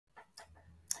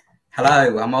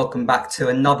Hello and welcome back to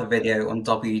another video on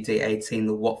WD18,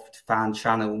 the Watford fan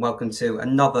channel. Welcome to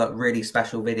another really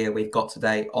special video we've got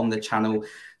today on the channel.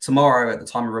 Tomorrow, at the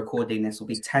time of recording this, will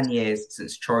be 10 years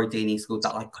since Troy Deeney scored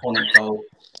that iconic goal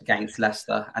against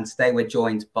Leicester. And today we're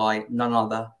joined by none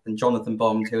other than Jonathan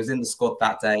Bond, who was in the squad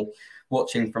that day,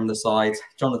 watching from the side.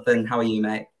 Jonathan, how are you,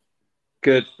 mate?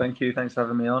 Good, thank you. Thanks for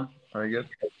having me on. Very good.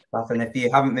 And if you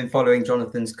haven't been following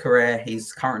Jonathan's career,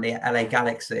 he's currently at LA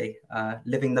Galaxy,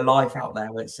 living the life out there,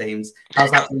 it seems. How's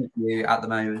that been for you at the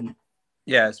moment?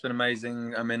 Yeah, it's been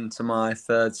amazing. I'm into my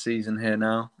third season here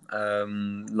now.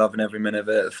 Loving every minute of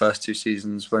it. The first two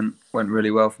seasons went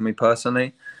really well for me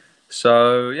personally.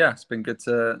 So yeah, it's been good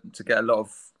to get a lot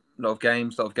of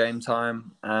games, a lot of game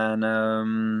time,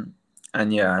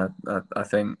 and yeah, I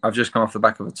think I've just come off the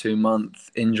back of a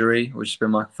 2-month injury, which has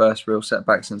been my first real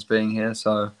setback since being here.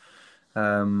 So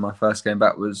my first game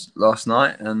back was last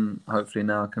night, and hopefully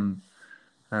now I can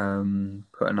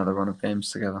put another run of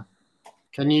games together.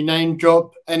 Can you name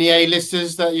drop any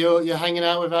A-listers that you're hanging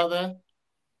out with out there?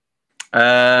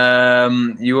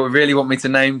 You really want me to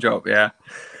name drop? Yeah.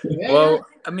 Well,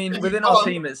 I mean, within our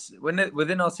team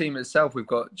itself, we've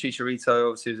got Chicharito,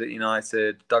 obviously, who's at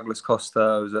United, Douglas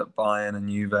Costa, who's at Bayern and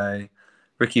Juve,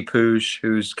 Ricky Puig,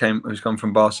 who's come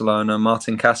from Barcelona,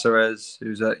 Martin Cáceres,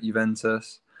 who's at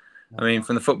Juventus. I mean,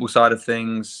 from the football side of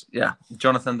things, yeah,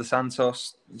 Jonathan Dos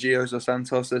Santos, Gio Dos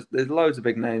Santos. There's loads of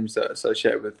big names that are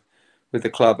associated with the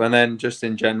club, and then just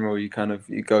in general, you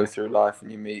go through life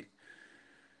and you meet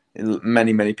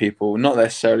many people. Not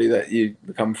necessarily that you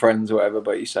become friends or whatever,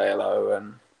 but you say hello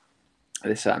and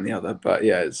this, that, and the other. But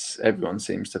yeah, everyone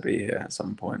seems to be here at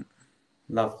some point.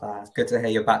 Love that. It's good to hear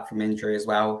you're back from injury as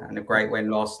well, and a great win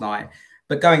last night.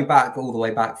 But going back all the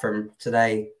way back from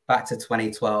today, back to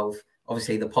 2012,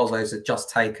 obviously the Pozzos had just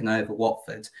taken over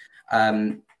Watford.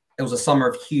 It was a summer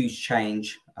of huge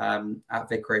change at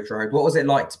Vicarage Road. What was it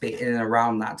like to be in and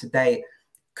around that? Did they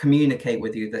communicate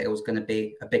with you that it was going to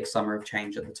be a big summer of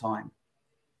change at the time?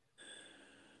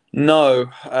 No,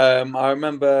 I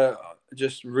remember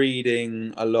just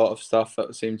reading a lot of stuff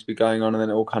that seemed to be going on, and then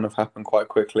it all kind of happened quite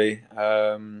quickly.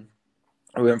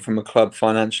 We went from a club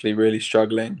financially really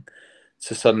struggling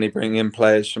to suddenly bring in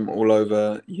players from all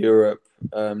over Europe,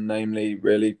 namely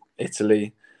really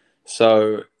Italy.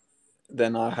 So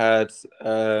then I had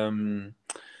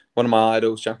one of my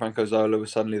idols, Gianfranco Zola,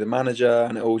 was suddenly the manager,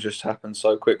 and it all just happened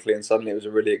so quickly, and suddenly it was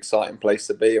a really exciting place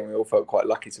to be, and we all felt quite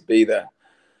lucky to be there.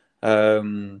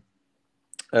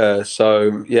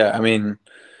 So yeah, I mean,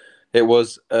 it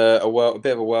was a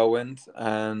bit of a whirlwind,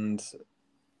 and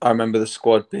I remember the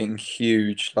squad being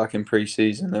huge. Like in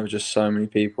pre-season, there were just so many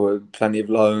people, plenty of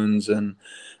loans and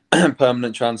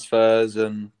permanent transfers,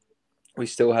 and we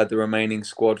still had the remaining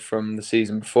squad from the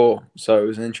season before. So it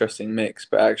was an interesting mix,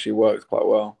 but it actually worked quite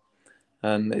well.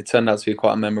 And it turned out to be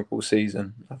quite a memorable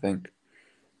season, I think.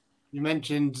 You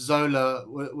mentioned Zola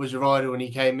was your idol when he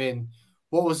came in.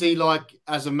 What was he like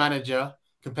as a manager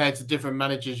compared to different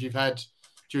managers you've had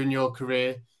during your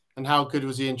career? And how good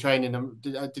was he in training?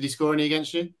 Did he score any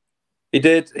against you? He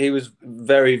did. He was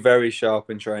very, very sharp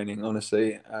in training,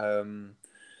 honestly.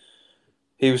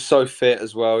 He was so fit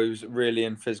as well. He was really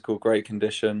in physical great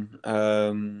condition.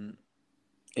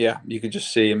 Yeah, you could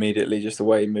just see immediately just the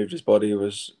way he moved his body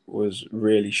was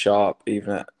really sharp,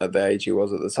 even at the age he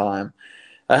was at the time.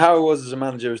 How he was as a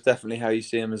manager was definitely how you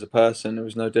see him as a person. It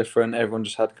was no different. Everyone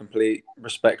just had complete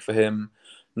respect for him.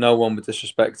 No one would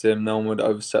disrespect him. No one would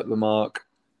overstep the mark.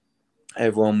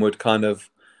 Everyone would kind of,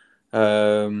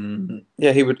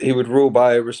 yeah, he would rule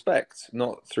by respect,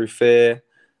 not through fear.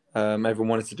 Everyone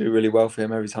wanted to do really well for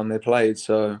him every time they played.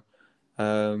 So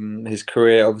his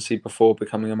career, obviously, before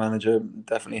becoming a manager,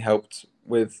 definitely helped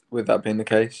with that being the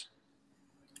case.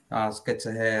 That's good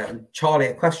to hear. And Charlie,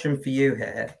 a question for you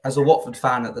here. As a Watford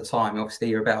fan at the time, obviously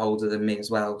you're a bit older than me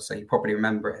as well, so you probably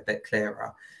remember it a bit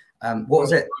clearer. What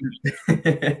was it?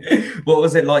 What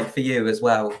was it like for you as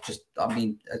well? Just, I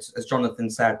mean, as Jonathan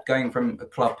said, going from a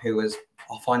club who was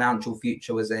our financial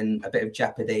future was in a bit of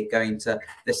jeopardy, going to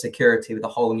the security with a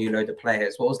whole new load of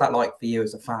players. What was that like for you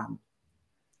as a fan?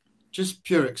 Just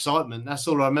pure excitement. That's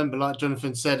all I remember. Like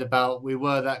Jonathan said about, we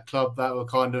were that club that were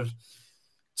kind of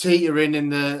teetering in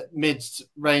the mid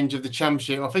range of the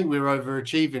championship. I think we were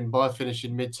overachieving by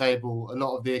finishing mid-table. A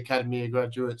lot of the academy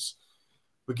graduates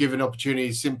were given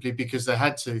opportunities simply because they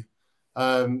had to.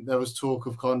 There was talk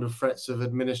of kind of threats of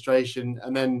administration.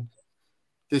 And then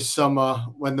this summer,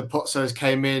 when the Pozzos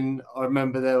came in, I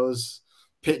remember there was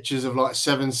pictures of like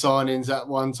 7 signings at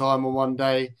one time on one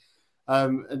day.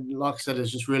 And like I said,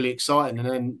 it's just really exciting. And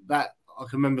then that, I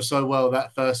can remember so well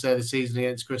that first day of the season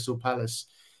against Crystal Palace.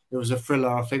 it was a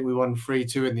thriller. I think we won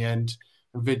 3-2 in the end,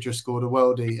 and Vidra scored a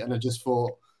worldie, and I just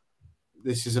thought,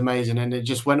 this is amazing. And it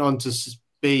just went on to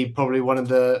be probably one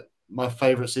of my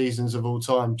favourite seasons of all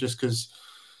time, just because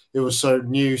it was so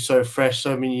new, so fresh,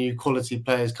 so many new quality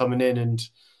players coming in, and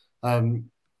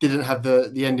didn't have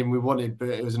the ending we wanted, but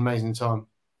it was an amazing time.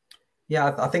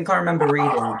 Yeah, I think I remember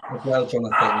reading as well,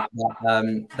 Jonathan,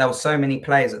 that there were so many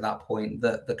players at that point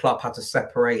that the club had to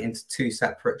separate into 2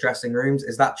 separate dressing rooms.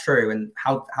 Is that true? And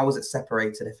how was it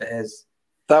separated, if it is?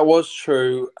 That was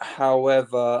true.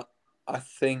 However, I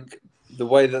think the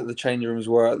way that the changing rooms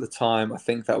were at the time, I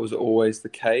think that was always the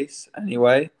case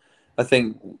anyway. I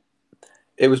think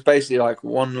it was basically like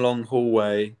one long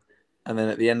hallway, and then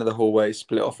at the end of the hallway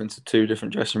split off into 2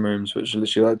 different dressing rooms, which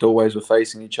literally like doorways were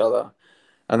facing each other.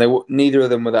 And neither of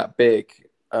them were that big.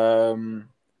 So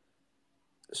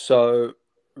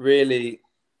really,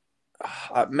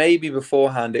 maybe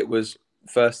beforehand it was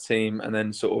first team and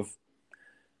then sort of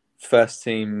first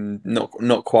team,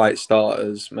 not quite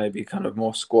starters, maybe kind of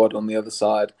more squad on the other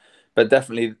side. But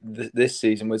definitely this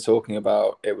season we're talking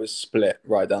about, it was split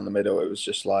right down the middle. It was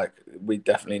just like we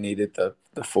definitely needed the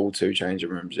full 2 changing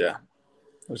rooms. Yeah,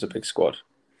 it was a big squad.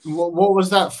 What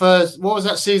was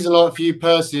that season like for you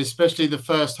personally, especially the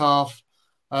first half?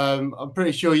 I'm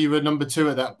pretty sure you were number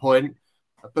 2 at that point,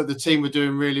 but the team were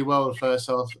doing really well the first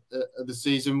half of the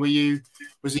season.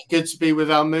 Was it good to be with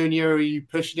Almunia? Or were you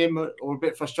pushing him, or a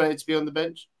bit frustrated to be on the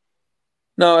bench?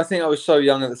 No, I think I was so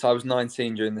young at the time. I was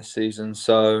 19 during this season,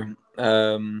 so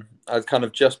I'd kind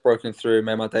of just broken through,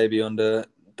 made my debut under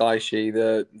Daishi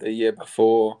the year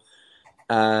before.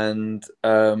 And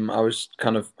I was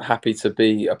kind of happy to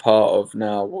be a part of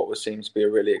now what seems to be a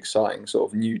really exciting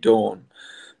sort of new dawn.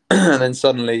 And then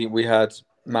suddenly we had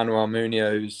Manuel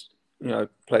Almunia, who's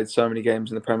played so many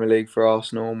games in the Premier League for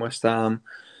Arsenal and West Ham,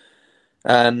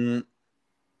 and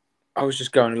I was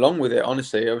just going along with it.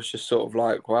 Honestly, I was just sort of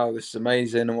like, wow, this is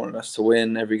amazing. I wanted us to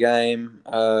win every game.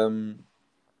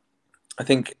 I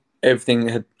think everything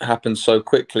had happened so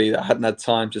quickly that I hadn't had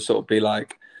time to sort of be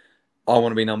like, I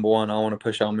want to be number 1. I want to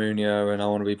push Almunia and I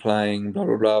want to be playing, blah,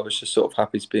 blah, blah. I was just sort of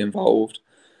happy to be involved.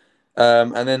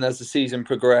 And then as the season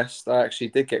progressed, I actually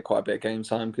did get quite a bit of game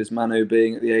time because Manu,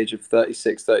 being at the age of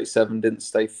 36, 37, didn't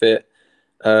stay fit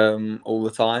all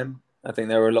the time. I think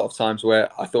there were a lot of times where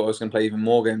I thought I was going to play even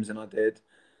more games than I did.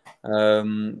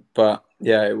 But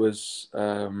yeah, it was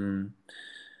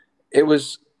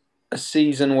a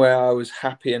season where I was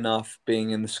happy enough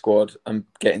being in the squad and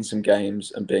getting some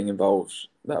games and being involved.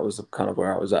 That was kind of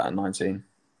where I was at 19.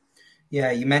 Yeah,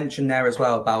 you mentioned there as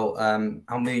well about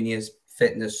Almunia's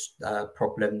fitness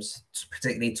problems,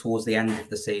 particularly towards the end of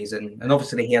the season. And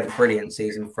obviously he had a brilliant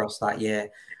season for us that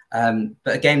year.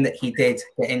 But a game that he did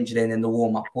get injured in the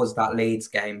warm-up was that Leeds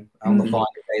game on the final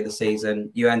day of the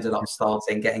season. You ended up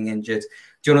starting, getting injured.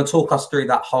 Do you want to talk us through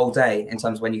that whole day in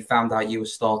terms of when you found out you were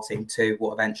starting to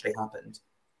what eventually happened?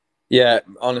 Yeah,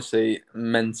 honestly,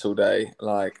 mental day.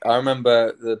 Like, I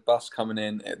remember the bus coming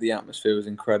in, the atmosphere was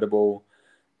incredible.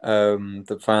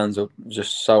 The fans were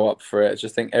just so up for it. I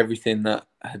just think everything that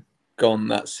had gone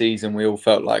that season, we all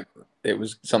felt like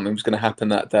something was going to happen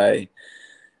that day.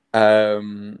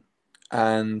 And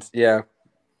yeah,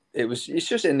 it's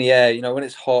just in the air, when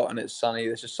it's hot and it's sunny,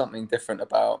 there's just something different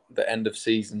about the end of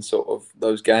season sort of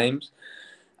those games.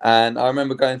 And I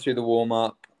remember going through the warm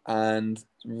up, and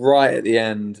right at the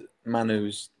end,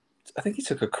 I think he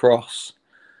took a cross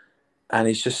and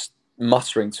he's just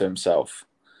muttering to himself.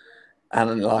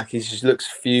 And like, he just looks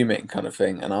fuming kind of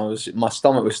thing. And my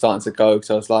stomach was starting to go because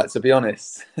I was like, to be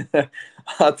honest,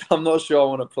 I'm not sure I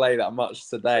want to play that much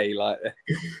today. Like,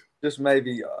 just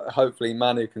maybe, hopefully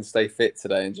Manu can stay fit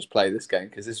today and just play this game,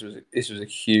 because this was a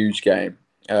huge game.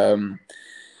 And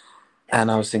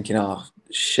I was thinking, oh,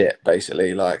 shit,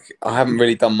 basically. Like, I haven't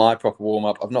really done my proper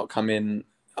warm-up. I've not come in.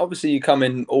 Obviously, you come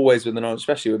in always with the knowledge,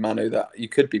 especially with Manu, that you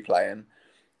could be playing.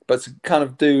 But to kind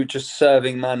of do just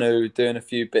serving Manu, doing a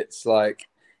few bits like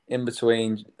in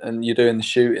between, and you're doing the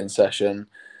shooting session,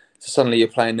 so suddenly you're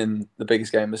playing in the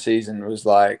biggest game of the season, was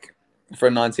like, for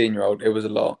a 19-year-old, it was a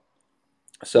lot.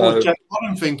 So what was Jack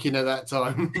Bonham thinking at that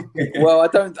time? Well, I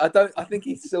think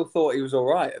he still thought he was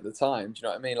all right at the time. Do you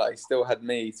know what I mean? Like, he still had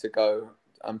me to go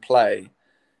and play.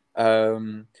 But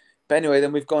anyway,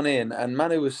 then we've gone in, and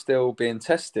Manu was still being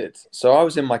tested. So I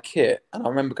was in my kit, and I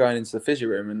remember going into the physio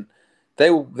room, and they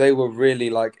were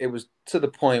really like, it was to the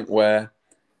point where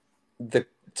the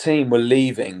team were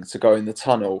leaving to go in the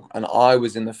tunnel, and I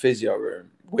was in the physio room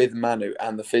with Manu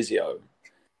and the physio,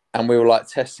 and we were like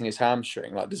testing his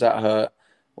hamstring. Like, does that hurt?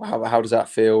 How does that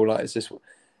feel? Like, is this?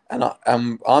 And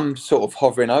I'm sort of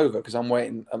hovering over because I'm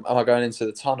waiting. Am I going into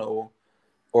the tunnel,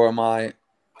 or am I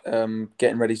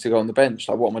getting ready to go on the bench.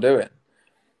 Like, what am I doing?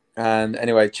 And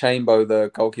anyway, Chambo, the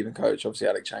goalkeeping coach, obviously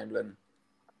Alex Chamberlain,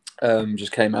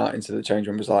 just came out into the change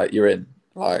room, was like, "You're in.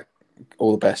 Like,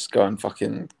 all the best. Go and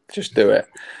fucking just do it."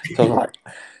 So I was like,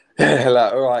 "Yeah,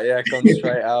 like, all right, yeah, gone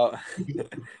straight out."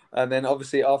 And then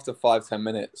obviously after 5-10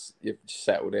 minutes, you've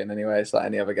settled in anyway. It's like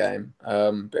any other game.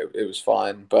 But it was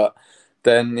fine. But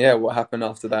then, yeah, what happened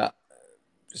after that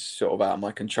was sort of out of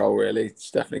my control, really. It's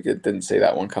definitely good. Didn't see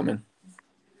that one coming.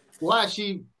 What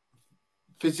actually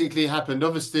physically happened?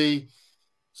 Obviously,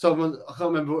 someone, I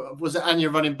can't remember, was it Anya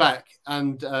running back?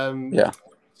 And Yeah,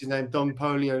 his name, Don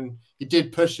Polio, and he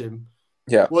did push him.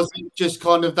 yeah. Was it just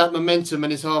kind of that momentum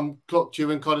and his arm clocked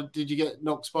you and kind of, did you get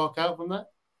knocked spark out from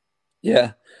that?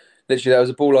 Yeah. Literally, there was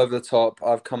a ball over the top.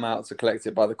 I've come out to collect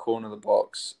it by the corner of the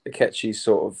box. Akechi's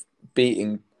sort of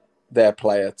beating their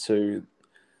player to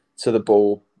the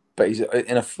ball, but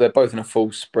they're both in a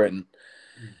full sprint.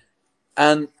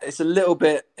 And it's a little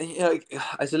bit,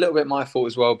 it's a little bit my fault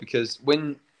as well, because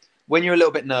when you're a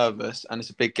little bit nervous and it's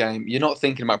a big game, you're not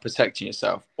thinking about protecting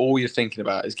yourself. All you're thinking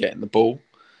about is getting the ball.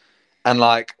 And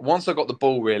like, once I got the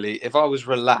ball, really, if I was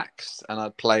relaxed and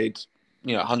I'd played,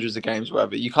 hundreds of games,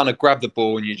 whatever, you kind of grab the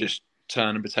ball and you just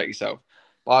turn and protect yourself.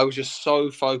 But I was just so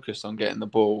focused on getting the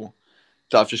ball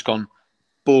that I've just gone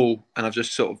ball, and I've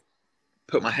just sort of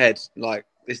put my head like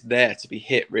it's there to be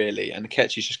hit, really. And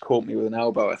Akechi's just caught me with an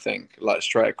elbow, I think, like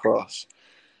straight across.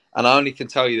 And I only can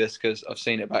tell you this because I've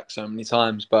seen it back so many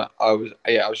times. But I was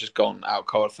just gone out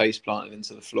cold, face planted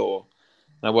into the floor.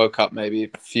 And I woke up maybe a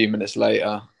few minutes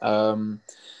later, and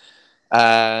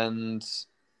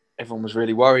everyone was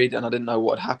really worried, and I didn't know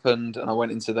what had happened. And I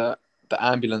went into the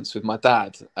ambulance with my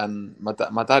dad, and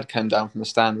my dad came down from the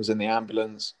stand, was in the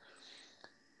ambulance,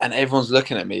 and everyone's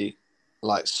looking at me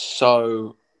like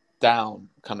so down,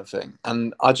 kind of thing.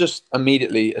 And I just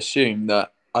immediately assumed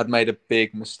that I'd made a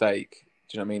big mistake.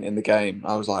 Do you know what I mean? In the game,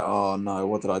 I was like, "Oh no,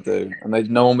 what did I do?" And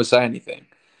no one would say anything.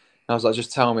 And I was like,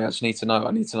 "Just tell me. I just need to know.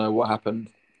 I need to know what happened.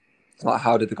 Like,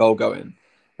 how did the goal go in?"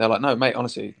 They're like, "No, mate.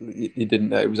 Honestly, you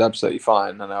didn't. It was absolutely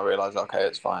fine." And I realised, okay,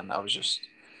 it's fine. I was just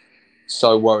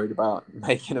so worried about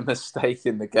making a mistake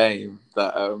in the game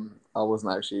that I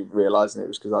wasn't actually realising it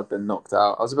was because I'd been knocked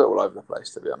out. I was a bit all over the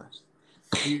place, to be honest.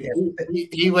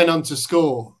 He went on to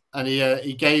score, and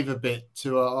he gave a bit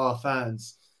to our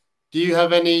fans. Do you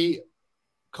have any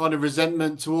kind of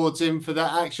resentment towards him for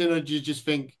that action, or do you just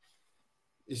think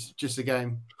it's just a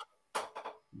game?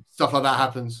 Stuff like that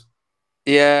happens.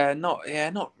 Yeah, not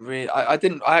really. I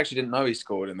actually didn't know he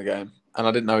scored in the game, and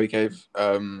I didn't know he gave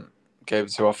it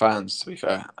to our fans. To be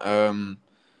fair,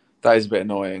 that is a bit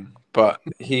annoying. But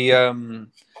he's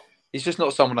just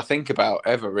not someone I think about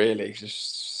ever. Really, he's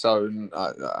just so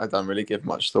I don't really give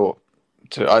much thought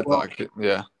to.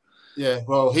 Yeah. Yeah,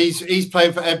 well, he's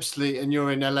playing for Ebbsfleet, and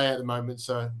you're in LA at the moment,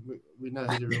 so we know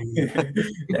who the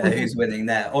yeah, who's winning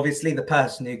there. Obviously, the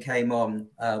person who came on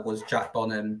was Jack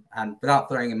Bonham, and without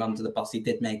throwing him under the bus, he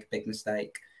did make a big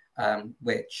mistake,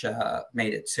 which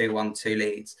made it 2-1, 2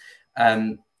 leads.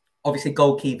 Obviously,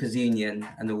 goalkeepers union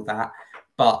and all that.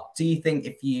 But do you think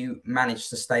if you managed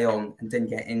to stay on and didn't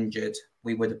get injured,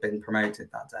 we would have been promoted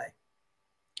that day?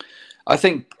 I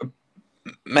think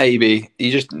maybe.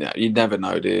 You never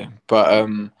know, do you? But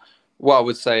what I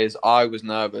would say is I was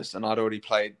nervous, and I'd already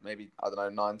played maybe, I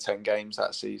don't know, 9-10 games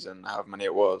that season, however many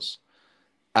it was,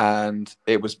 and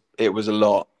it was a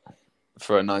lot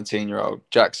for a 19-year-old.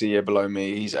 Jack's a year below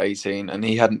me. He's 18, and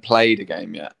he hadn't played a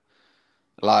game yet.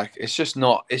 Like, it's just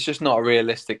not a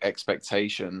realistic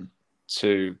expectation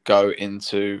to go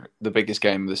into the biggest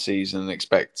game of the season and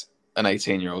expect an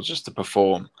 18-year-old just to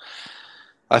perform.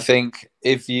 I think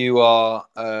if you are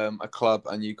a club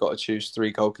and you've got to choose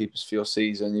 3 goalkeepers for your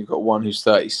season, you've got one who's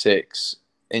 36,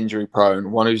 injury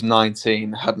prone, one who's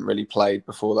 19, hadn't really played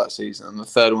before that season, and the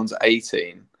third one's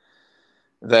 18,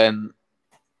 then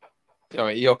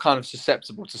you're kind of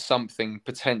susceptible to something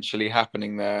potentially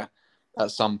happening there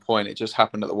at some point. It just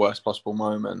happened at the worst possible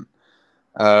moment.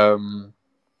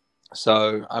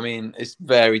 So, I mean, it's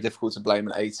very difficult to blame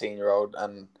an 18-year-old,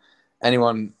 and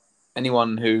anyone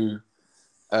who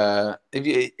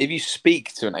if you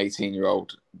speak to an 18-year-old,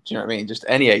 do you know what I mean? Just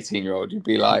any 18-year-old,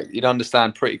 you'd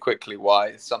understand pretty quickly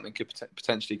why something could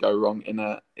potentially go wrong in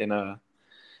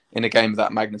a game of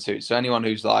that magnitude. So anyone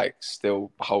who's like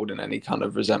still holding any kind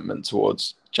of resentment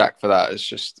towards Jack for that is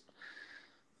just,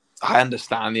 I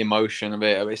understand the emotion of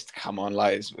it. It's, come on,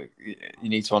 like, you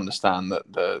need to understand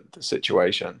the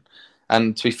situation.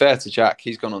 And to be fair to Jack,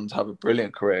 he's gone on to have a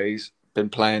brilliant career. He's been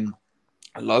playing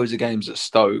loads of games at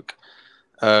Stoke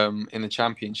in the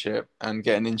Championship and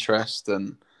getting interest,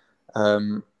 and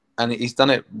and he's done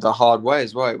it the hard way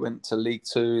as well. He went to League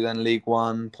Two, then League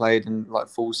One, played in like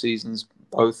full seasons,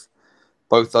 both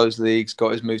those leagues,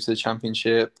 got his move to the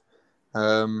Championship.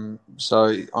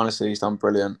 So honestly, he's done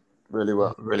brilliant. Really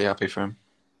well. Really happy for him.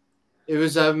 It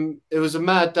was a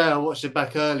mad day. I watched it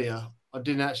back earlier. I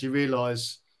didn't actually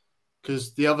realise,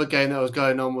 because the other game that was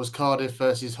going on was Cardiff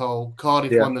versus Hull.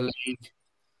 Cardiff won the league.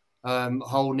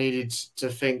 Hull needed to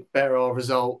think better our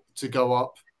result to go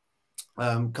up.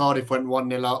 Cardiff went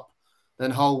 1-0 up.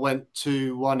 Then Hull went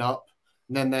 2-1 up.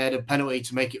 And then they had a penalty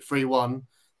to make it 3-1.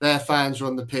 Their fans were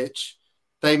on the pitch.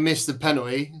 They missed the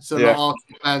penalty, so not our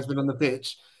fans been on the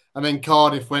pitch. And then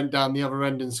Cardiff went down the other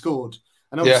end and scored.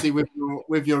 And obviously with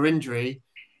your injury,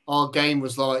 our game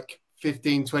was like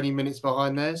 15, 20 minutes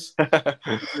behind theirs. That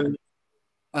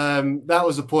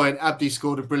was the point. Abdi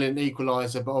scored a brilliant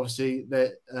equaliser, but obviously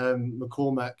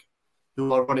McCormack,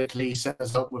 who ironically set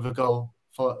us up with a goal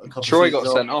for a couple Troy of got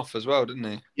sent off as well, didn't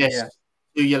he? Yes,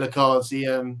 2 yellow cards. He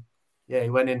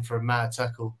went in for a mad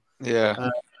tackle.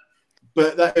 Yeah.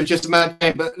 But that was just a mad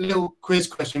game. But a little quiz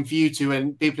question for you two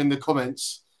and people in the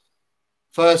comments.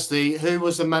 Firstly, who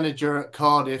was the manager at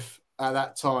Cardiff at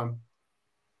that time?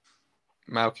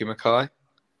 Malky Mackay.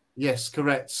 Yes,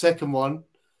 correct. Second one,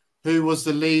 who was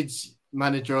the Leeds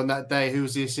manager on that day? Who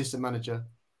was the assistant manager?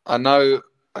 I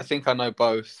think I know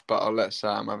both, but I'll let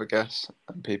Sam have a guess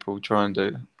and people try and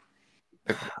do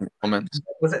comments.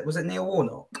 Was it Neil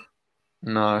Warnock?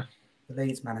 No. The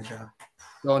Leeds manager.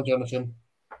 Go on, Jonathan.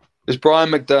 It was Brian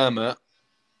McDermott.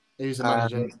 He was the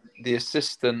manager. The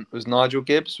assistant was Nigel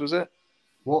Gibbs, was it?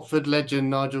 Watford legend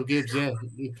Nigel Gibbs, yeah.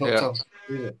 He popped up.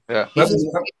 Yeah.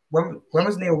 When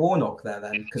was Neil Warnock there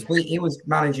then? Because he was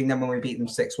managing them when we beat them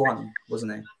 6-1,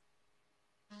 wasn't he?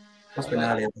 Must have been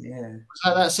earlier, yeah.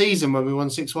 Was that season when we won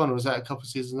 6-1, or was that a couple of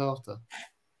seasons after?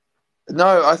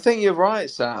 No, I think you're right,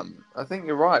 Sam. I think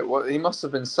you're right. He must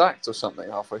have been sacked or something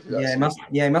halfway through that season.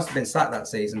 He must have been sacked that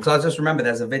season. So I just remember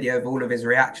there's a video of all of his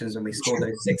reactions when we scored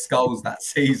those 6 goals that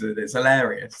season. It's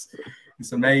hilarious.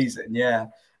 It's amazing, yeah.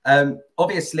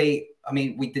 Obviously, I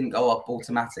mean, we didn't go up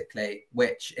automatically,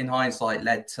 which in hindsight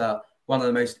led to one of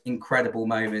the most incredible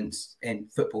moments in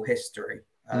football history.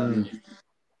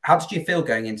 How did you feel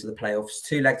going into the playoffs?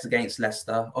 2 legs against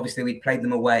Leicester. Obviously, we played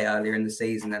them away earlier in the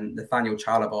season, and Nathaniel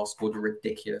Chalabar scored a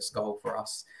ridiculous goal for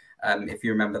us, if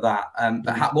you remember that.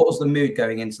 But what was the mood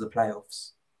going into the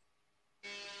playoffs?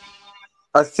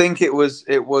 I think it was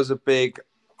a big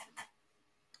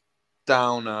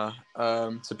downer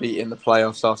to be in the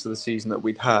playoffs after the season that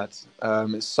we'd had.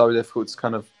 It's so difficult to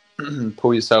kind of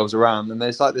pull yourselves around, and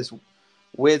there's like this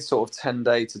weird sort of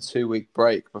 10-day to 2-week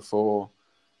break before.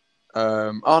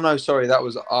 That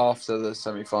was after the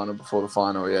semi-final, before the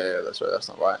final. Yeah, that's right. That's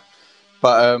not right.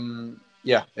 But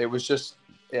it was just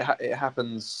it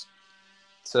happens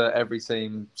to every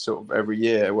team sort of every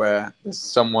year where there's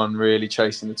someone really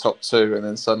chasing the top 2, and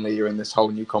then suddenly you're in this whole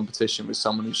new competition with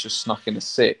someone who's just snuck in a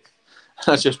 6th.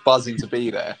 That's just buzzing to be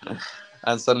there,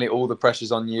 and suddenly all the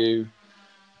pressure's on you.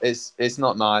 It's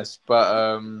not nice.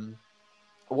 But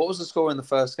what was the score in the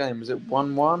first game? Was it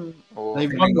 1-1 or? They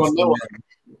won 1-0.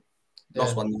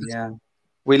 Lost 1-0, yeah.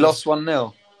 We lost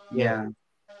 1-0. Yeah.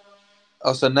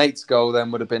 Oh, so Nate's goal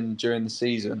then would have been during the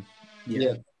season. Yeah.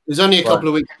 It was only a couple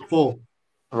of weeks before.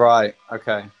 Right.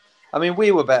 Okay. I mean,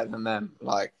 we were better than them,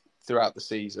 like throughout the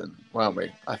season, weren't we?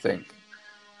 I think.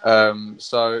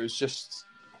 So it was just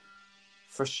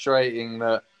frustrating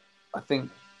that I think,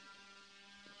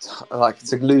 like,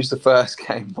 to lose the first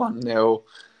game 1-0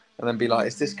 and then be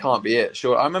like, this can't be it.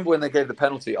 Sure. I remember when they gave the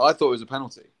penalty, I thought it was a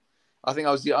penalty. I think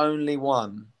I was the only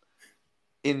one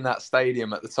in that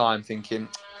stadium at the time thinking,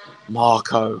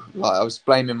 Marco. Like, I was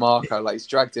blaming Marco. Like, he's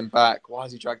dragged him back. Why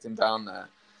has he dragged him down there?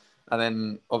 And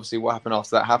then, obviously, what happened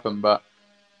after that happened. But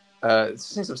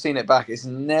since I've seen it back, it's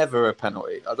never a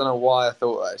penalty. I don't know why I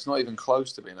thought that. It's not even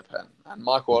close to being a pen. And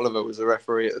Michael Oliver was the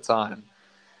referee at the time.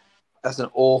 That's an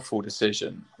awful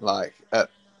decision. Like, that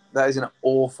is an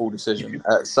awful decision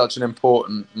at such an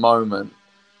important moment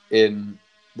in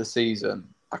the season.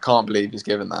 I can't believe he's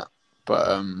given that. But,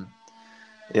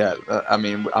 I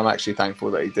mean, I'm actually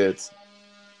thankful that he did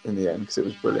in the end because it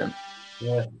was brilliant.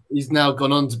 Yeah, he's now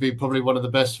gone on to be probably one of the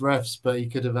best refs, but he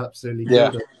could have absolutely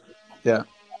killed it. Yeah.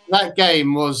 That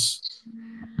game was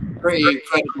pretty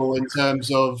incredible in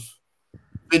terms of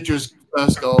Vidra's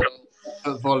first goal,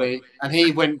 volley, and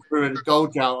he went through a goal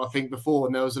drought, I think, before,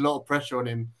 and there was a lot of pressure on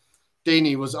him.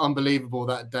 Deeney was unbelievable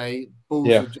that day. Balls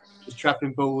were just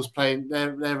trapping balls, playing.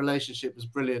 Their relationship was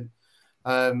brilliant.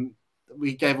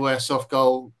 We gave away a soft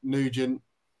goal, Nugent,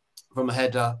 from a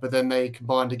header, but then they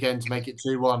combined again to make it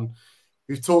 2-1.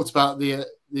 We've talked about the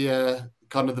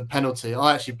kind of the penalty.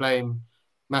 I actually blame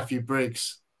Matthew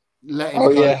Briggs. Let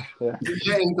him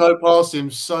let him go past him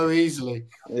so easily.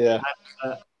 Yeah.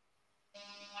 I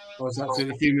was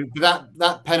absolutely fuming. But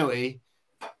that penalty,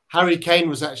 Harry Kane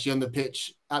was actually on the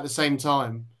pitch at the same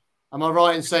time. Am I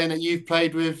right in saying that you've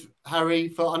played with Harry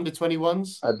for under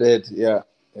 21s? I did, yeah.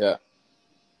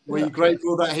 Were you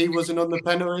grateful that he wasn't on the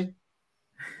penalty?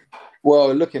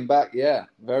 Well, looking back, yeah,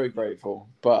 very grateful.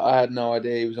 But I had no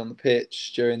idea he was on the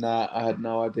pitch during that. I had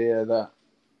no idea that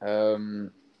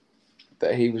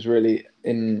that he was really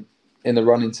in the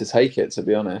running to take it, to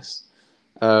be honest.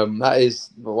 That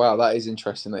is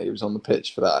interesting that he was on the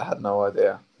pitch for that. I had no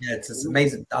idea. Yeah, it's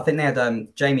amazing. I think they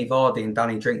had Jamie Vardy and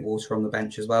Danny Drinkwater on the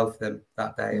bench as well for them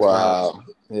that day. Wow.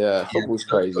 Yeah, football's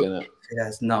crazy, isn't it? Yeah,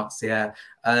 it's nuts, yeah.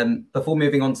 Before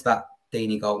moving on to that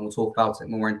Deeney goal, and we'll talk about it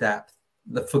more in depth,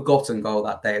 the forgotten goal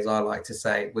that day, as I like to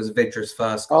say, was Vidra's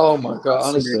first goal. Oh, my God,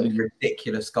 honestly.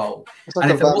 Ridiculous goal. It's like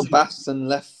a Van Basten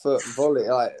left foot volley.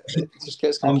 Like, it just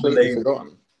gets completely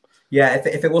forgotten. Yeah,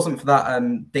 if it wasn't for that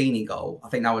Deeney goal, I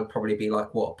think that would probably be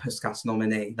like, what, a Puskas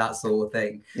nominee, that sort of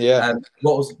thing. Yeah.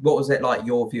 What was it like,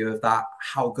 your view of that?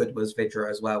 How good was Vidra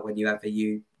as well when you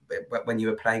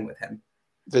were playing with him?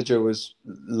 Vidra was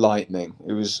lightning.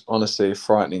 He was honestly a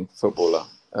frightening footballer.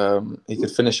 He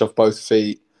could finish off both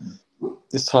feet.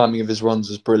 His timing of his runs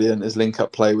was brilliant. His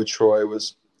link-up play with Troy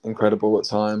was incredible at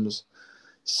times.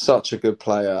 Such a good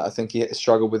player. I think he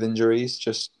struggled with injuries,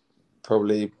 just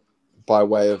probably by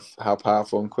way of how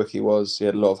powerful and quick he was. He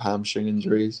had a lot of hamstring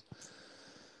injuries.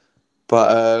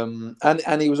 But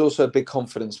and he was also a big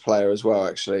confidence player as well,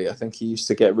 actually. I think he used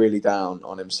to get really down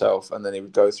on himself and then he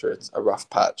would go through a rough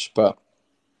patch. But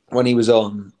when he was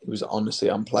on, he was honestly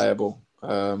unplayable.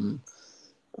 When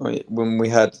we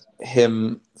had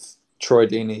him, Troy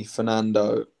Deeney,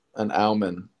 Fernando, and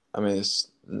Alman, I mean,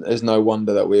 there's no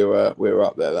wonder that we were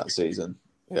up there that season.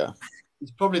 Yeah, he's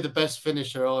probably the best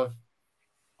finisher I've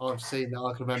seen that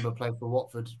I can remember playing for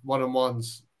Watford.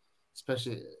 1-on-1s,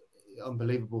 especially,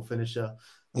 unbelievable finisher.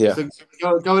 Yeah. So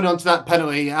going on to that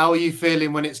penalty, how are you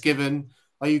feeling when it's given?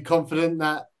 Are you confident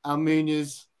that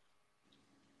Almunia's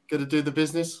going to do the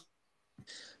business?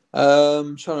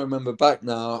 I'm trying to remember back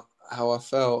now how I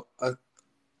felt.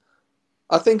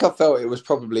 I think I felt it was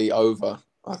probably over.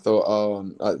 I thought,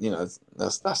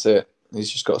 that's it. He's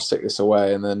just got to stick this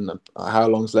away. And then how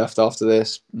long's left after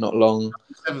this? Not long.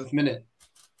 7th minute.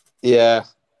 Yeah,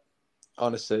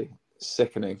 honestly,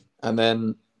 sickening. And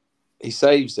then he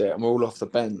saves it and we're all off the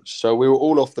bench. So we were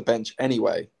all off the bench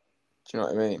anyway. Do you know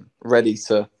what I mean? Ready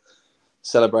to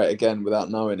celebrate again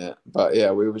without knowing it. But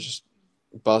yeah, we were just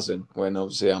buzzing when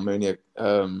obviously Almunia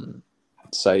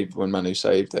saved, when Manu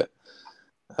saved it.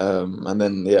 And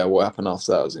then, yeah, what happened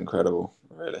after that was incredible,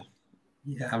 really.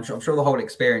 Yeah, I'm sure the whole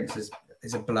experience is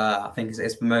a blur. I think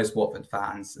it's for most Watford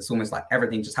fans. It's almost like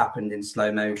everything just happened in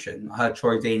slow motion. I heard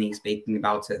Troy Deeney speaking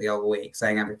about it the other week,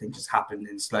 saying everything just happened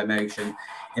in slow motion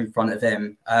in front of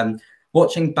him.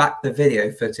 Watching back the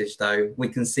video footage, though, we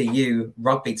can see you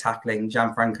rugby tackling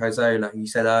Gianfranco Zola, who you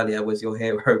said earlier was your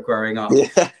hero growing up.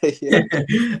 Yeah.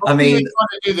 I mean, you trying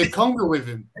to do the conga with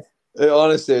him.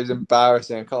 Honestly, it was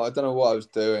embarrassing. I don't know what I was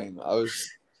doing.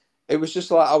 It was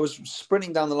just like I was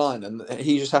sprinting down the line and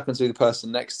he just happened to be the person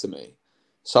next to me.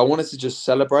 So I wanted to just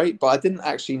celebrate, but I didn't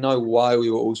actually know why we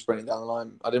were all sprinting down the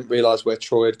line. I didn't realise where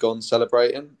Troy had gone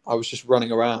celebrating. I was just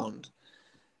running around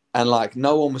and like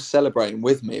no one was celebrating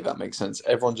with me, if that makes sense.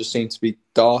 Everyone just seemed to be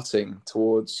darting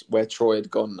towards where Troy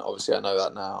had gone. Obviously, I know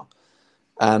that now.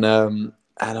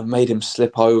 And I made him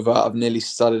slip over. I've nearly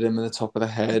studded him in the top of the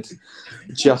head.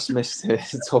 Just missed it,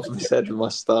 the top of his head with my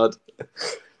stud.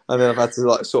 And then I've had to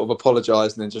like sort of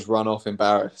apologise and then just run off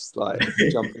embarrassed, like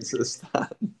jump into the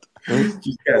stand.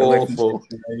 Just get away from the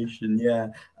situation, yeah.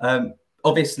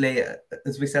 Obviously,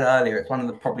 as we said earlier, it's one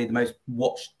of probably the most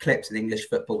watched clips in English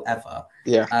football ever.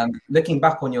 Yeah. Looking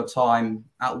back on your time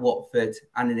at Watford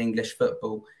and in English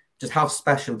football, just how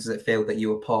special does it feel that you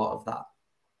were part of that?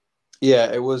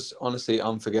 Yeah, it was honestly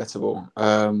unforgettable.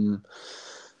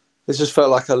 It just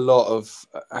felt like a lot of...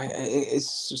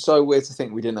 It's so weird to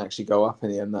think we didn't actually go up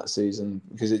in the end that season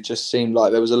because it just seemed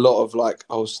like there was a lot of like,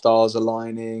 stars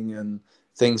aligning and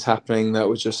things happening that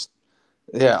were just,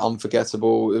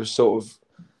 unforgettable. It was sort of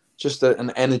just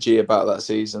an energy about that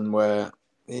season where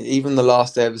even the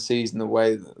last day of the season, the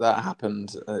way that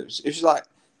happened, it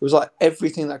was like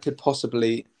everything that could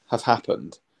possibly have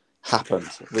happened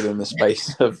within the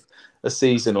space of a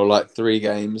season or like 3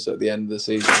 games at the end of the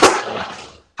season.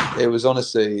 It was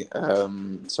honestly,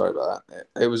 sorry about that.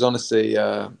 It was honestly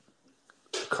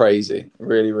crazy,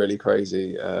 really, really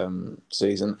crazy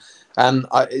season. And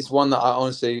it's one that I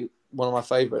honestly, one of my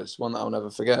favourites, one that I'll never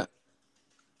forget.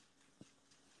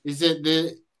 Is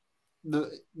it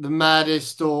the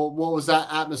maddest, or what was that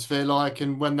atmosphere like?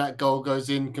 And when that goal goes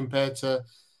in compared to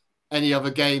any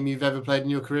other game you've ever played in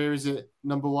your career, is it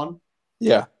number one?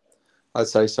 Yeah, I'd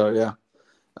say so. Yeah,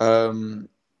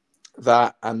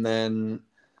 that, and then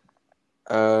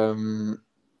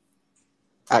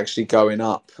actually going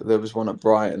up, there was one at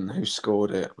Brighton who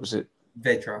scored it. Was it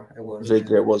Vidra? It was.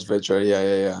 Vidra. It was Vidra.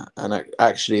 Yeah. And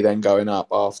actually, then going up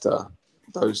after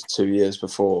those 2 years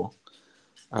before.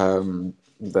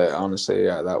 That honestly,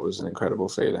 yeah, that was an incredible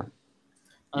feeling.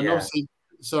 And obviously,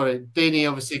 Deeney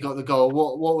obviously got the goal.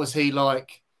 What was he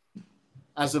like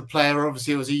as a player?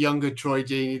 Obviously, it was a younger Troy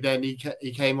Deeney. Then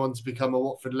he came on to become a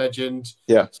Watford legend.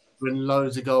 Yeah, scoring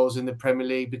loads of goals in the Premier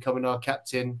League, becoming our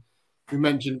captain. We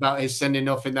mentioned about his sending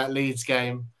off in that Leeds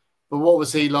game, but what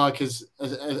was he like as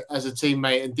a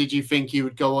teammate? And did you think he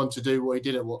would go on to do what he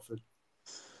did at Watford?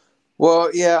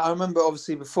 Well, yeah, I remember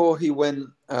obviously before he went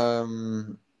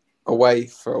away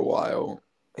for a while,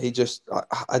 he just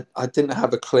I didn't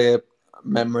have a clear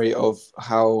memory of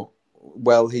how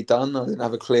well he done. I didn't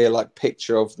have a clear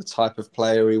picture of the type of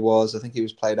player he was. I think he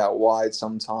was played out wide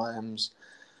sometimes,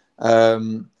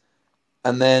 and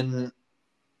then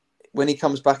when he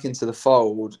comes back into the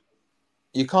fold,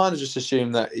 you kind of just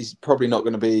assume that he's probably not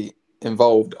going to be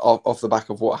involved off the back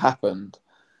of what happened.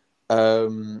 I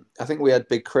think we had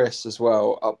Big Chris as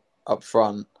well up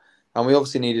front, and we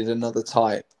obviously needed another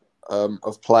type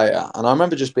of player. And I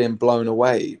remember just being blown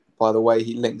away by the way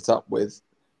he linked up with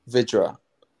Vidra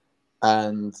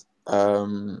and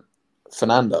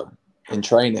Fernando in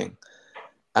training.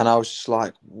 And I was just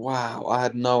like, wow, I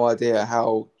had no idea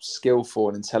how skillful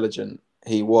and intelligent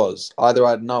he was. Either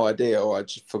I had no idea or I'd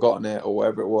just forgotten it or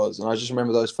whatever it was. And I just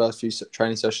remember those first few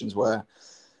training sessions where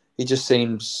he just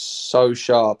seemed so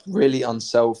sharp, really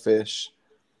unselfish,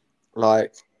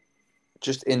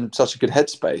 just in such a good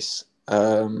headspace.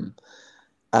 And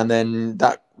then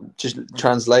that just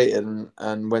translated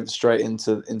and went straight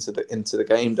into the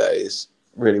game days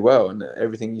really well. And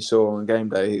everything you saw on game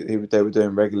day, they were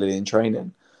doing regularly in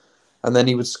training. And then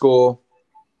he would score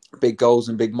big goals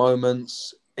in big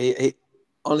moments. He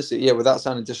honestly, yeah, without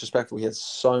sounding disrespectful, he had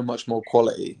so much more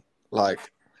quality,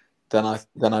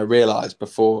 than I realised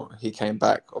before he came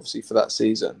back, obviously for that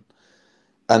season.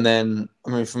 And then,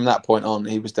 I mean, from that point on,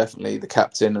 he was definitely the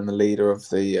captain and the leader of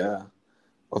the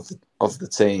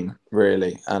team,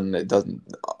 really. And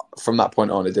from that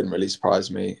point on, it didn't really surprise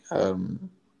me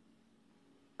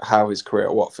how his career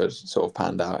at Watford sort of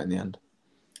panned out in the end.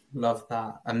 Love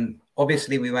that. And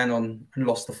obviously we went on and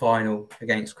lost the final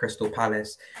against Crystal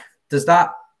Palace. Does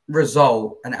that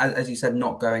result, and as you said,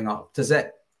 not going up, does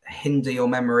it hinder your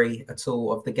memory at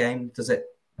all of the game? Does it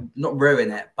not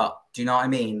ruin it, but do you know what I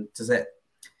mean? Does it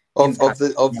of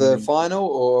the final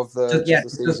or of the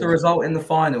does the result in the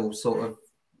final sort of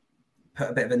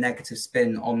put a bit of a negative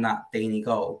spin on that Deeney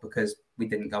goal because we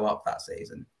didn't go up that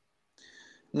season?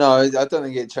 No, I don't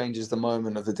think it changes the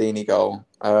moment of the Deeney goal.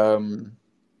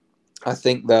 I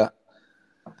think that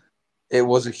it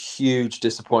was a huge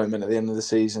disappointment at the end of the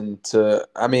season.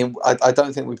 I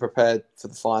don't think we prepared for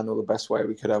the final the best way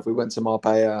we could have. We went to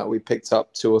Marbella. We picked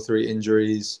up 2 or 3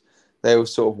 injuries. They were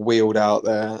sort of wheeled out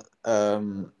there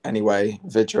anyway,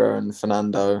 Vidra and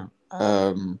Fernando.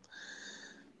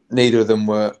 Neither of them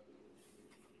were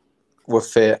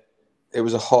fit. It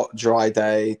was a hot, dry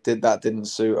day. Didn't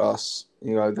suit us.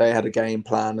 You know, they had a game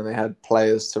plan and they had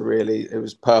players to really. It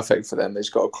was perfect for them. They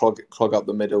just got to clog up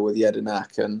the middle with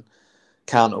Jedinak and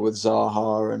counter with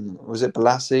Zaha, and was it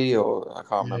Balassi or I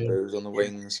can't remember who was on the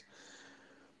wings.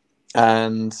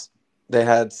 And they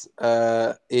had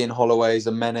Ian Holloway's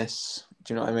a menace.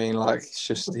 Do you know what I mean? It's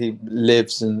just he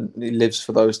lives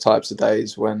for those types of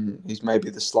days when he's maybe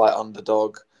the slight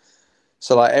underdog.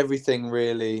 So everything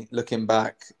really, looking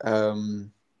back, not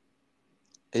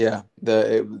the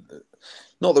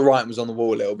writing was on the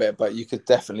wall a little bit, but you could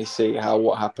definitely see how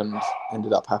what happened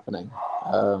ended up happening.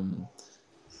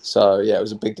 So yeah, it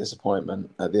was a big disappointment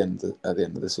at the end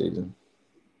of the season.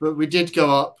 But we did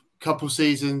go up a couple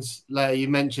seasons later. You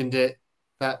mentioned it,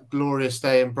 that glorious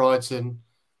day in Brighton.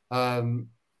 Although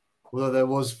there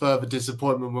was further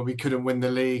disappointment when we couldn't win the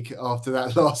league after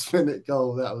that last-minute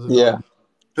goal. That was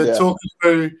But talk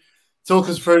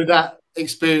us through that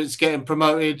experience getting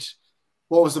promoted.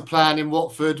 What was the plan in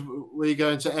Watford? Were you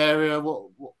going to area?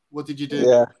 What did you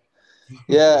do?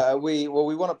 Yeah, we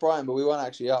won at Brighton, but we weren't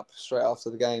actually up straight after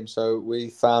the game. So we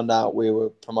found out we were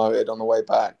promoted on the way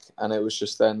back, and it was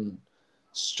just then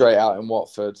straight out in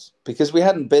Watford because we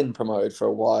hadn't been promoted for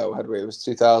a while, had we? It was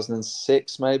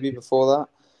 2006 maybe before that.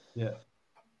 Yeah.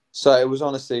 So it was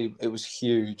honestly, it was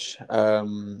huge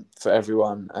for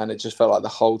everyone, and it just felt like the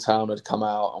whole town had come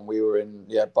out, and we were in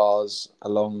bars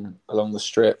along the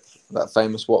strip, that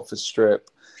famous Watford strip.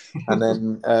 And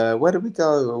then where did we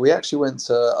go? We actually went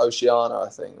to Oceana, I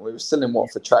think. We were still in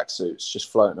Watford tracksuits, just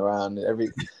floating around.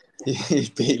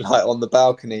 You'd be like on the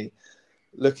balcony,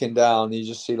 looking down. You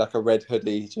just see like a red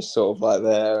hoodie, just sort of like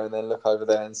there, and then look over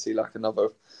there and see like another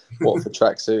Watford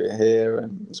tracksuit here,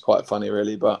 and it's quite funny,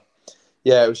 really, but.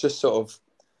 Yeah, it was just sort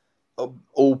of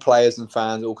all players and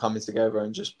fans all coming together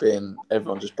and just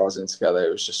everyone just buzzing together. It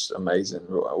was just amazing.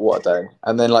 What a day.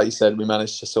 And then, like you said, we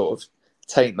managed to sort of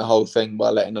taint the whole thing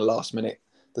by letting the last minute,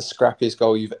 the scrappiest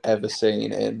goal you've ever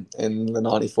seen in the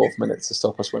 94th minute to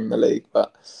stop us winning the league.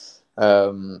 But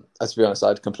to be honest,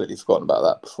 I'd completely forgotten about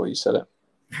that before you said it.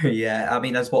 Yeah, I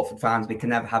mean, as Watford fans, we can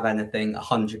never have anything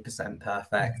 100%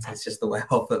 perfect. It's just the way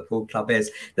our football club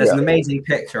is. There's an amazing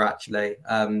picture, actually,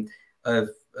 of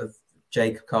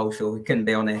Jacob Coleshaw, who couldn't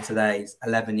be on here today. He's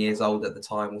 11 years old at the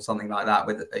time or something like that,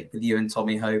 with you and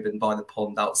Tommy Hoban by the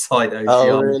pond outside Oceana.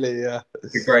 Oh, really? Yeah.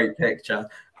 It's a great picture.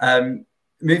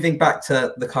 Moving back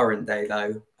to the current day,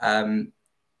 though,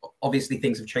 obviously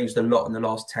things have changed a lot in the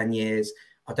last 10 years.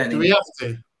 I don't think we have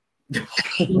to.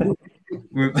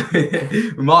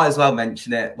 we might as well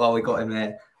mention it while we got him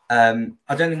here.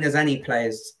 I don't think there's any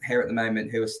players here at the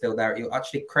moment who are still there.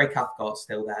 Actually, Craig Cathcart's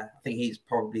still there. I think he's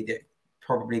probably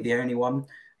the only one.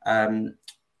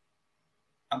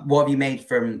 What have you made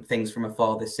from things from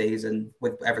afar this season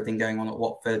with everything going on at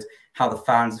Watford? How the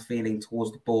fans are feeling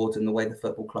towards the board and the way the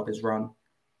football club is run?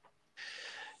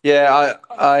 Yeah,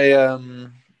 I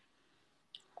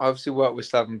obviously worked with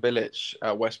Slaven Bilic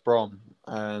at West Brom,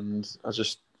 and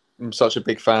I'm such a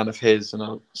big fan of his, and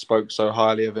I spoke so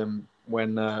highly of him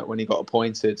when he got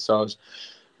appointed. So I was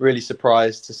really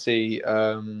surprised to see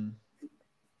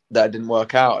that it didn't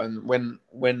work out. And when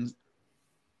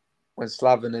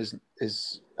Slaven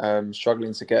is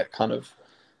struggling to get kind of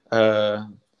a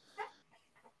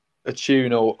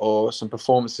tune or some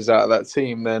performances out of that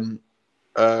team, then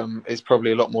it's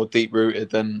probably a lot more deep rooted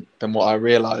than what I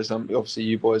realised. Obviously,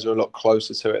 you boys are a lot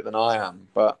closer to it than I am,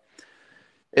 but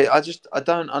I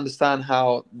don't understand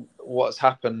what's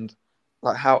happened.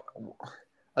 Like I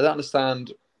don't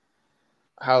understand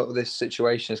how this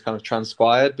situation has kind of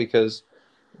transpired, because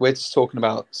we're just talking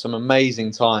about some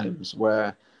amazing times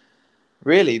where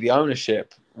really the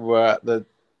ownership were they're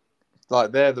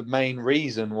the main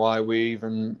reason why we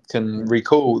even can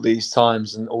recall these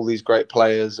times and all these great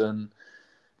players, and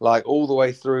like all the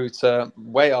way through to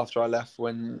way after I left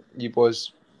when you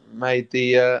boys made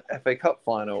the FA Cup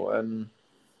final and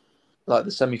like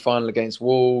the semi-final against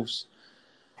Wolves,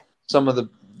 some of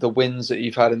the wins that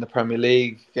you've had in the Premier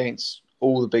League against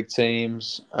all the big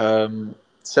teams,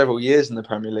 several years in the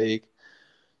Premier League.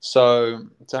 So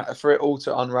for it all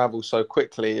to unravel so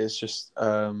quickly is just,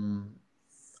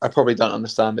 I probably don't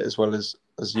understand it as well as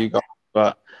you guys,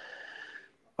 but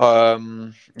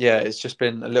yeah, it's just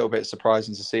been a little bit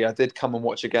surprising to see. I did come and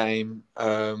watch a game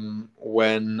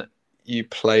when you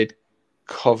played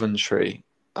Coventry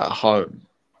at home,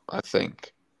 I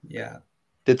think. Yeah.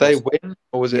 Did they win,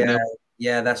 or was it nil?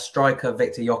 Yeah, their striker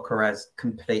Victor Gyökeres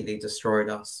completely destroyed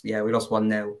us. Yeah, we lost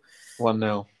 1-0.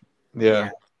 1-0. Yeah.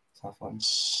 Tough one.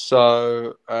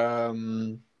 So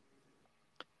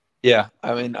yeah,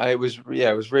 I mean, it was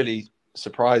really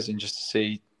surprising just to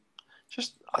see.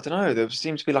 I don't know, there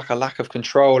seemed to be like a lack of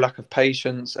control, lack of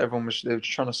patience. They were just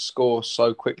trying to score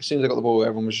so quick. As soon as they got the ball,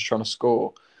 everyone was just trying to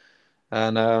score.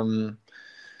 And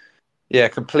yeah,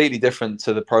 completely different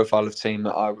to the profile of team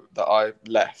that I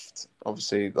left,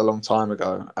 obviously, a long time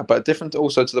ago. But different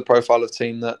also to the profile of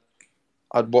team that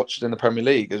I'd watched in the Premier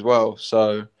League as well.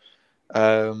 So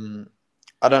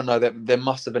I don't know. There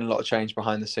must have been a lot of change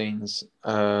behind the scenes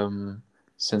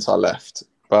since I left.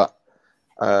 But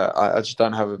I just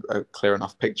don't have a clear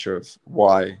enough picture of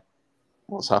why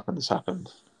what's happened has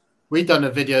happened. We done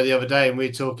a video the other day and we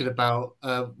were talking about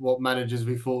what managers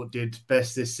we thought did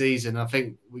best this season. I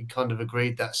think we kind of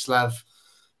agreed that Slav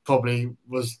probably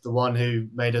was the one who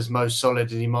made us most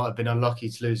solid, and he might have been unlucky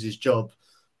to lose his job.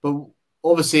 But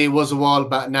obviously it was a while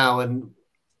back now. And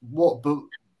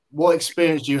what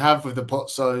experience do you have with the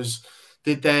Potsos?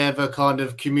 Did they ever kind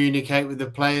of communicate with the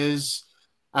players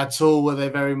at all? Were they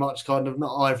very much kind of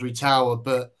not ivory tower,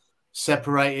 but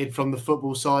separated from the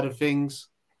football side of things?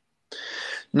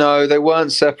 No, they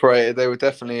weren't separated. They were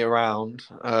definitely around.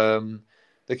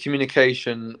 The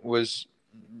communication was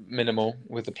minimal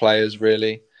with the players,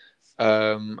 really.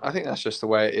 I think that's just the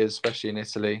way it is, especially in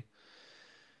Italy.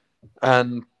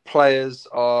 And players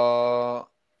are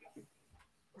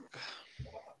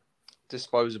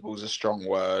disposable is a strong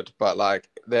word, but like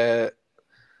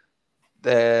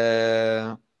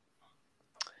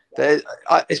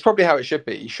it's probably how it should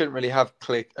be. You shouldn't really have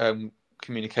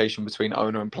communication between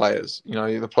owner and players. You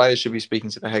know, the players should be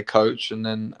speaking to the head coach,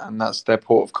 and that's their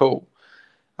port of call.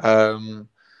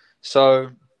 So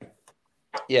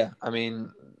yeah, I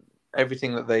mean,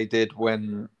 everything that they did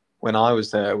when I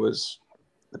was there was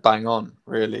bang on.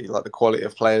 Really, like the quality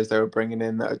of players they were bringing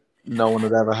in that no one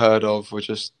had ever heard of were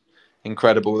just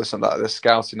incredible. The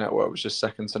scouting network was just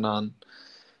second to none.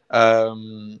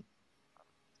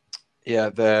 Yeah,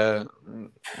 their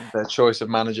choice of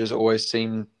managers always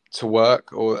seemed to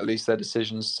work, or at least their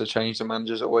decisions to change the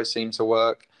managers always seemed to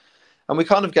work. And we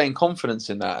kind of gained confidence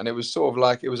in that. And it was sort of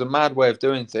like, it was a mad way of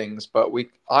doing things, but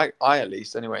I at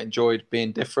least anyway, enjoyed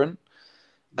being different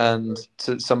and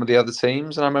to some of the other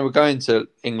teams. And I remember going to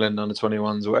England under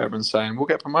 21s or whatever and saying, we'll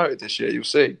get promoted this year, you'll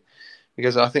see.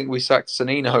 Because I think we sacked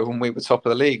Sanino when we were top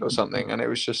of the league or something. And it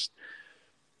was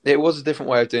a different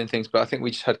way of doing things, but I think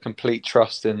we just had complete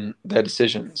trust in their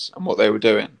decisions and what they were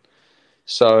doing.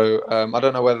 So I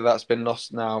don't know whether that's been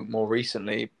lost now more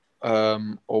recently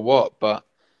or what, but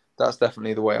that's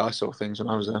definitely the way I saw things when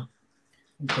I was there.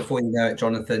 Before you know it,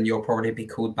 Jonathan, you'll probably be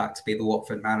called back to be the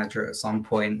Watford manager at some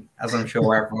point, as I'm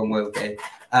sure everyone will be.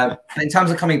 In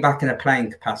terms of coming back in a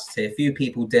playing capacity, a few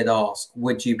people did ask,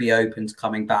 would you be open to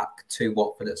coming back to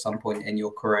Watford at some point in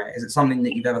your career? Is it something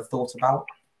that you've ever thought about?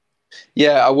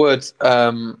 Yeah, I would.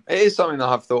 It is something that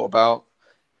I've thought about.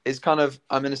 It's kind of,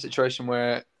 I'm in a situation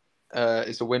where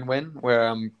it's a win-win, where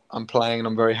I'm playing and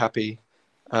I'm very happy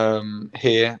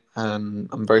here, and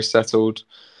I'm very settled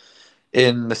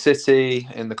in the city,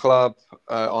 in the club,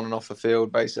 on and off the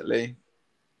field, basically.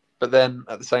 But then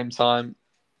at the same time,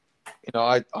 you know,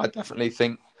 I definitely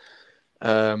think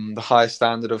the highest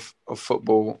standard of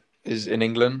football is in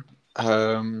England.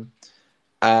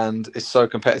 And it's so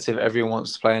competitive. Everyone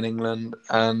wants to play in England,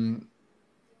 and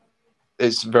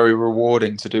it's very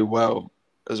rewarding to do well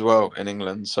as well in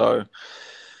England. So,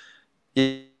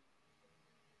 yeah.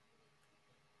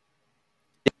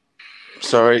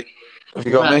 Sorry, have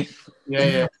you got me?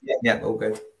 Yeah, all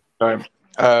good. Sorry.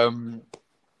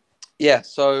 Yeah.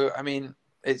 So, I mean,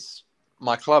 it's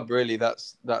my club really.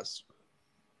 That's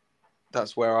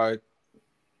where I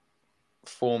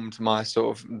formed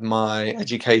my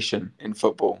education in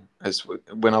football, as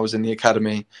when I was in the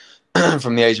academy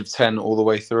from the age of 10 all the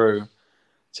way through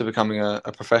to becoming a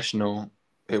professional.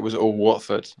 It was all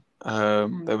Watford.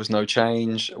 There was no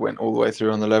change. I went all the way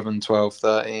through on 11, 12,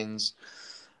 13s.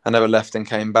 I never left and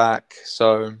came back.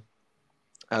 So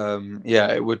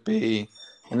yeah, it would be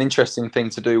an interesting thing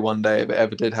to do one day if it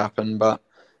ever did happen, but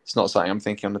it's not something I'm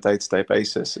thinking on a day-to-day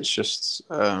basis. It's just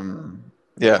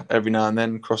yeah, every now and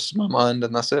then crosses my mind,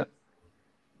 and that's it.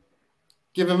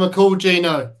 Give him a call,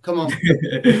 Gino. Come on.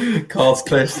 Carl's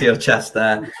close to your chest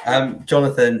there.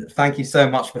 Jonathan, thank you so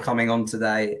much for coming on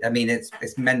today. I mean, it's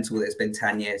mental that it's been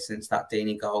 10 years since that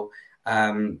Deeney goal.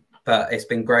 But it's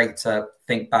been great to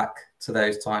think back to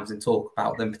those times and talk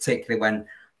about them, particularly when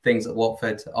things at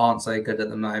Watford aren't so good at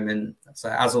the moment. So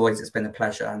as always, it's been a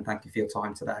pleasure, and thank you for your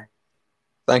time today.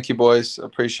 Thank you, boys.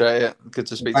 Appreciate it. Good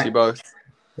to speak to you both.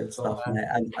 Good stuff, mate.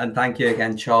 And thank you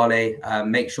again, Charlie.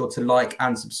 Make sure to like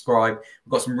and subscribe.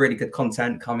 We've got some really good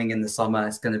content coming in the summer.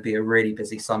 It's going to be a really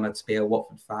busy summer to be a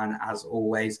Watford fan, as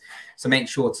always. So make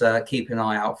sure to keep an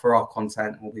eye out for our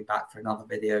content. We'll be back for another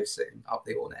video soon. Up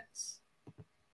the Hornets.